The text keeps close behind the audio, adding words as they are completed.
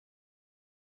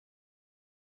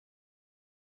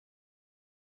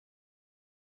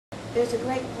there's a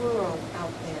great world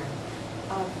out there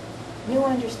of new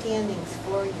understandings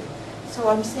for you. So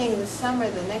I'm saying this summer,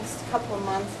 the next couple of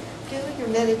months, do your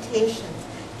meditations.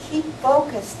 Keep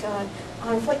focused on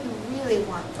what you really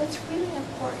want, what's really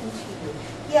important to you.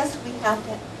 Yes, we have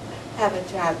to have a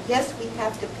job. Yes, we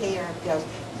have to pay our bills.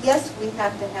 Yes, we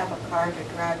have to have a car to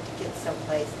drive to get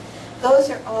someplace. Those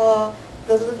are all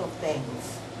the little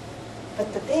things.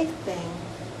 But the big thing,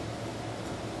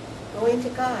 going to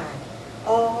God,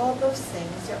 all those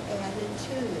things are added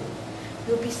to you.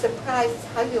 You'll be surprised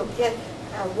how you'll get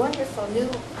a wonderful new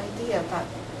idea about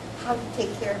how to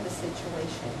take care of a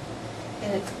situation.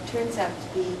 And it turns out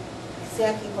to be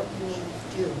exactly what you need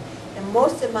to do. And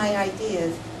most of my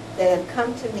ideas that have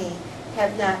come to me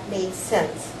have not made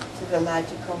sense to the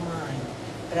logical mind.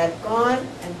 But I've gone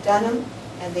and done them,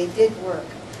 and they did work.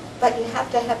 But you have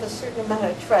to have a certain amount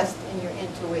of trust in your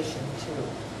intuition, too.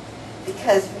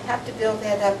 Because you have to build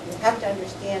that up, you have to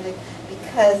understand it,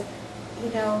 because, you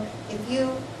know, if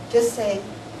you just say,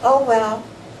 oh, well,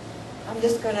 I'm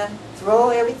just going to throw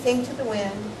everything to the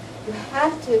wind, you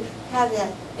have to have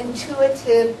that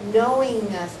intuitive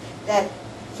knowingness that,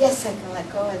 yes, I can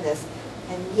let go of this,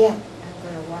 and yet I'm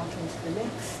going to walk into the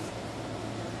next.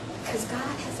 Because God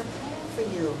has a plan for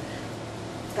you.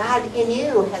 God in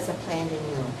you has a plan in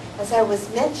you. As I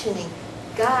was mentioning,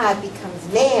 God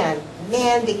becomes man,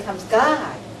 man becomes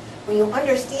God. When you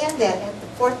understand that at the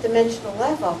fourth dimensional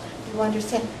level, you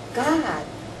understand God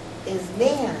is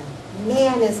man,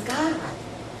 man is God.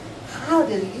 How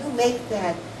do you make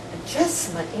that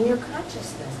adjustment in your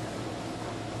consciousness?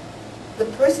 The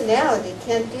personality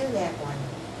can't do that one.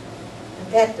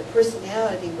 In fact, the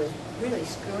personality was really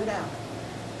screwed up.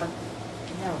 But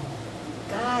no,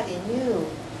 God in you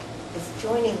is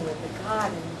joining with the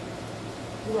God,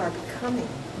 and you are becoming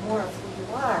more of who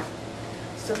you are.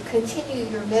 So continue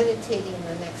your meditating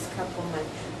the next couple months.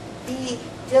 Be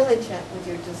diligent with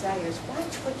your desires.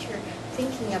 Watch what you're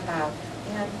thinking about,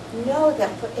 and know that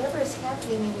whatever is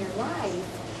happening in your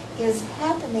life is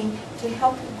happening to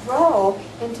help you grow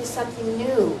into something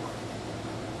new.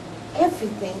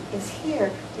 Everything is here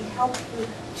to help you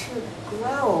to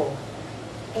grow.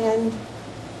 And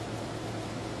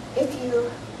if you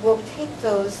will take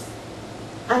those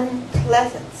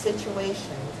unpleasant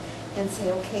situations and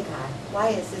say, okay, God, why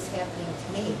is this happening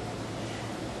to me?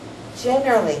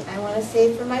 Generally, I want to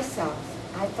say for myself,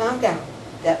 I found out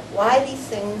that why these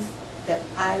things that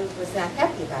I was not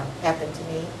happy about happened to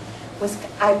me was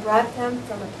I brought them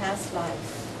from a past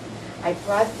life. I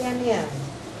brought them in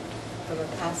from a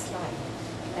past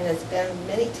life. And it's been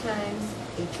many times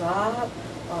a job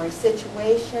or a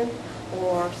situation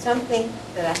or something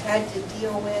that I had to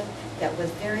deal with that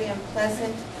was very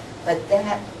unpleasant, but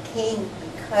that came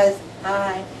because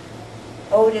I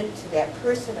owed it to that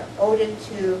person or owed it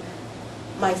to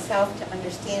myself to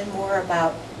understand more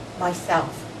about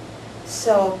myself.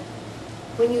 So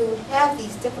when you have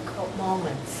these difficult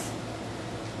moments,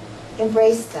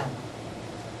 embrace them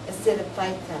instead of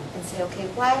fight them and say, okay,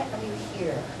 why are you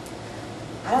here?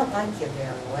 I don't like you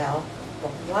very well,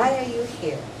 but why are you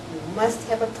here? You must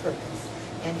have a purpose.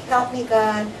 And help me,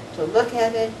 God, to look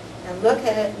at it, and look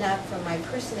at it not from my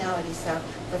personality self,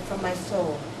 but from my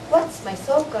soul. What's my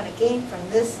soul going to gain from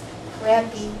this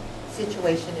crappy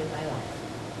situation in my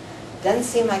life? Doesn't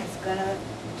seem like it's going to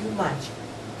do much,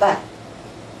 but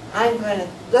I'm going to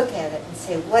look at it and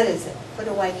say, what is it? What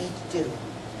do I need to do?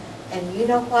 And you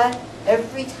know what?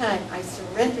 Every time I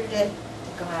surrendered it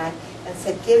to God and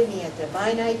said, give me a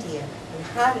divine idea on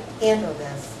how to handle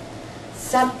this,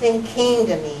 something came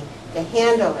to me to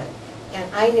handle it.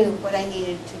 And I knew what I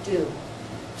needed to do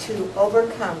to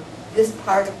overcome this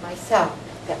part of myself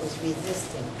that was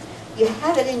resisting. You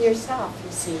have it in yourself,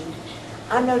 you see.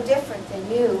 I'm no different than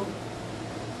you.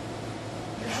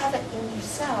 You have it in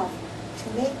yourself to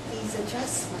make these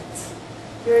adjustments.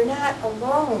 You're not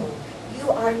alone. You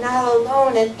are not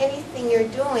alone in anything you're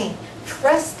doing.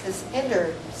 Trust this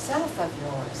inner self of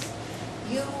yours.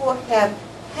 You have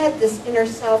had this inner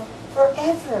self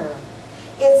forever.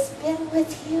 It's been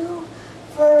with you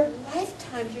for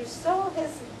lifetimes. Your soul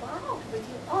has evolved with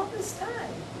you all this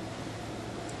time.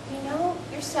 You know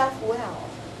yourself well.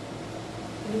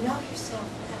 You know yourself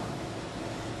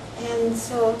well. And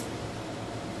so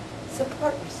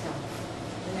support yourself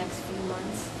the next few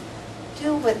months.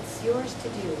 Do what's yours to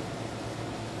do.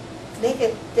 Make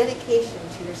a dedication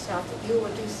to yourself that you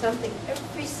will do something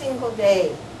every single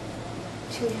day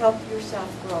to help yourself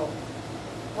grow,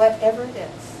 whatever it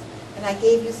is. And I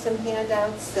gave you some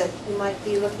handouts that you might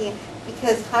be looking at,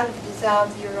 because how to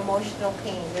dissolve your emotional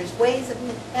pain. There's ways of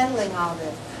handling all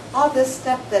this. All this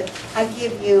stuff that I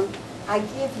give you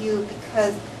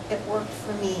because it worked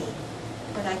for me.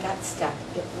 When I got stuck,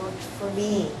 it worked for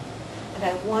me. And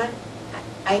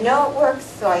I know it works,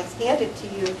 so I hand it to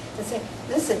you and say,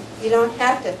 listen, you don't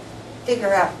have to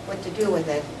figure out what to do with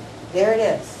it. There it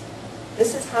is.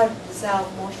 This is how to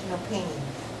dissolve emotional pain.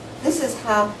 This is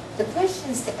how the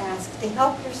questions to ask to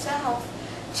help yourself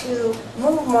to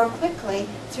move more quickly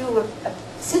through a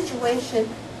situation,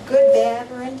 good,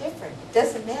 bad, or indifferent. It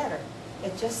doesn't matter.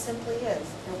 It just simply is.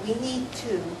 And we need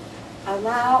to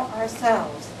allow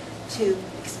ourselves to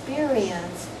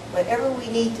experience whatever we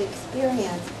need to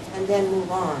experience and then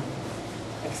move on.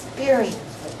 Experience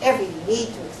whatever you need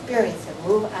to experience and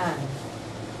move on.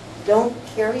 Don't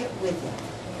carry it with you.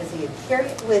 Because if you carry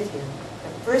it with you, the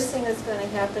first thing that's going to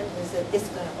happen is that it's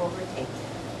going to overtake you.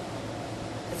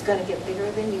 It's going to get bigger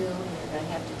than you, and you're going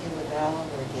to have to deal with it all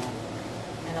over again.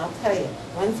 And I'll tell you,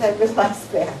 once I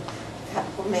realized that, I thought,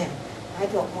 oh man, I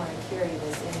don't want to carry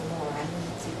this anymore. I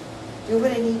need to do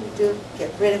what I need to do,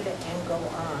 get rid of it, and go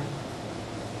on.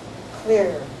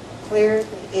 Clear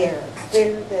the air,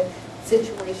 clear the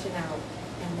situation out,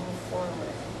 and move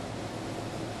forward.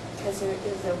 Because there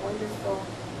is a wonderful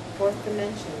fourth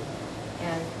dimension,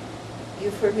 and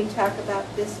you've heard me talk about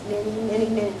this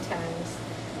many times,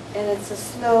 and it's a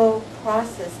slow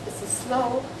process. It's a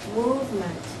slow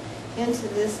movement into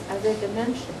this other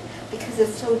dimension, because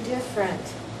it's so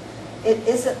different. It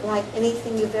isn't like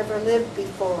anything you've ever lived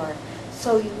before.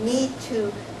 So you need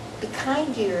to be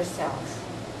kind to yourself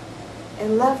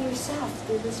and love yourself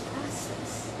through this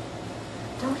process.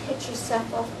 Don't hit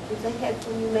yourself off the head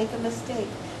when you make a mistake.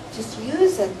 Just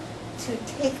use it to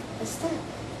take a step.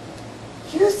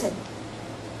 Use it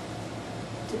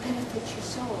to benefit your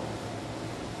soul.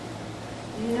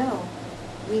 You know,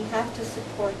 we have to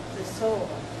support the soul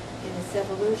in its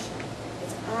evolution.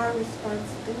 It's our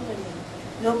responsibility.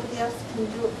 Nobody else can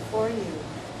do it for you.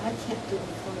 I can't do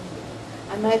it for you.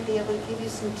 I might be able to give you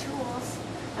some tools.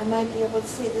 I might be able to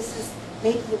say this is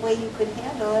maybe the way you could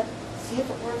handle it. See if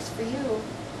it works for you.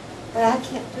 But I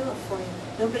can't do it for you.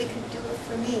 Nobody could do it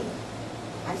for me.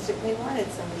 I certainly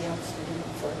wanted somebody else to do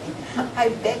it for me. I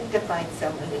begged to find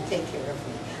someone to take care of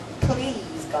me.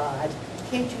 Please, God,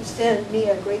 can't you send me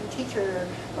a great teacher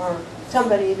or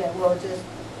somebody that will just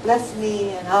bless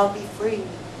me and I'll be free?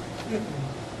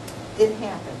 Didn't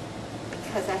happen,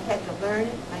 because I had to learn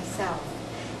it myself.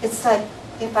 It's like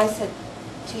if I said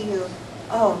to you,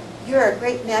 oh, you're a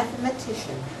great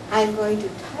mathematician. I'm going to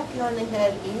tap you on the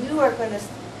head and you are going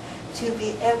to be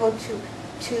able to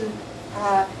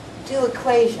do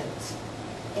equations.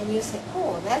 And you say,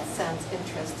 oh, that sounds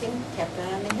interesting. Tap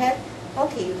it on the head.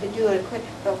 Okay, you can do it.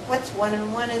 But what's 1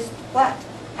 and 1 is what?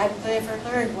 I've never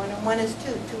learned 1 and 1 is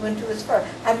 2. 2 and 2 is 4.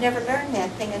 I've never learned that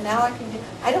thing, and now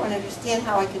I don't understand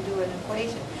how I can do an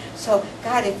equation. So,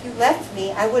 God, if you left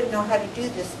me, I wouldn't know how to do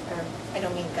this. Or, I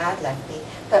don't mean God left me,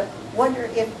 but wonder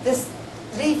if this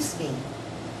leaves me.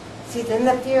 See, then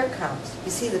the fear comes.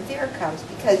 You see, the fear comes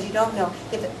because you don't know.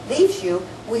 If it leaves you,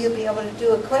 will you be able to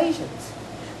do equations?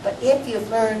 But if you've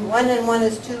learned 1 and 1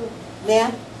 is 2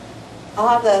 math,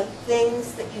 all the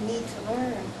things that you need to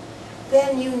learn,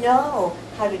 then you know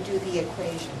how to do the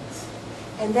equations.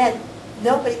 And then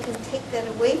nobody can take that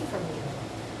away from you.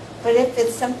 But if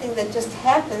it's something that just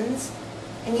happens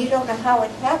and you don't know how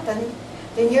it happened,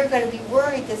 then you're going to be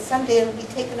worried that someday it'll be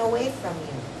taken away from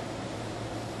you.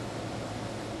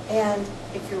 And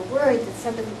if you're worried that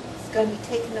something is going to be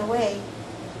taken away,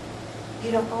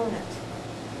 you don't own it.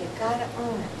 You've got to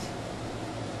own it.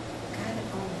 You've got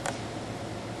to own it.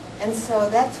 And so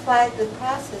that's why the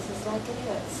process is like it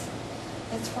is.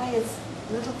 That's why it's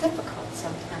a little difficult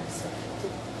sometimes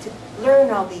to learn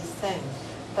all these things.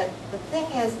 But the thing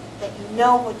is that you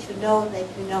know what you know, that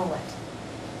you know it.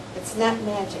 It's not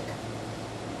magic.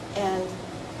 And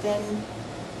then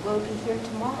we'll be here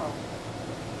tomorrow.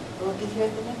 We'll be here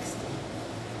the next day.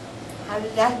 How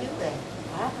did I do it?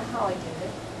 I don't know how I did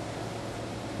it.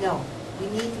 No, we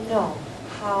need to know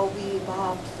how we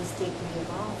evolved to the state we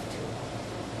evolved to.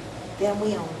 Then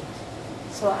we own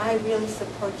it. So I really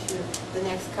support you the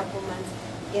next couple months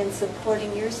in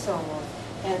supporting your soul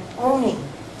and owning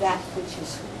that which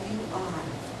is who you are.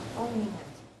 Owning it.